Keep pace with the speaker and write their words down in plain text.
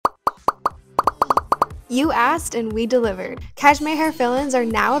You asked and we delivered. Cashmere hair fill-ins are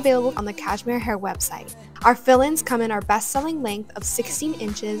now available on the Cashmere Hair website. Our fill-ins come in our best-selling length of 16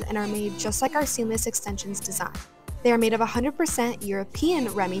 inches and are made just like our seamless extensions design. They are made of 100% European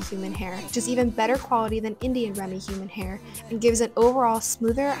Remy human hair, which is even better quality than Indian Remy human hair and gives an overall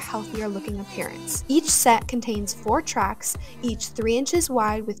smoother, healthier looking appearance. Each set contains 4 tracks, each 3 inches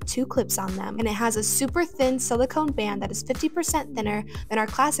wide with 2 clips on them, and it has a super thin silicone band that is 50% thinner than our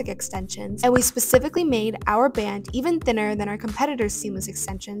classic extensions, and we specifically made our band even thinner than our competitors' seamless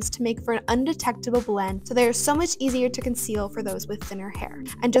extensions to make for an undetectable blend, so they are so much easier to conceal for those with thinner hair.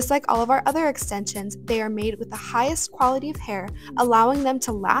 And just like all of our other extensions, they are made with the highest quality of hair, allowing them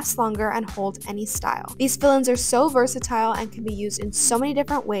to last longer and hold any style. These fill-ins are so versatile and can be used in so many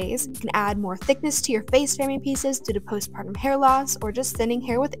different ways. You can add more thickness to your face framing pieces due to postpartum hair loss or just thinning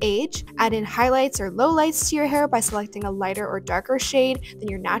hair with age, add in highlights or lowlights to your hair by selecting a lighter or darker shade than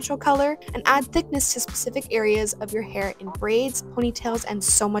your natural color, and add thickness to specific areas of your hair in braids, ponytails, and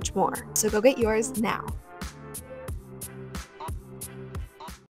so much more. So go get yours now.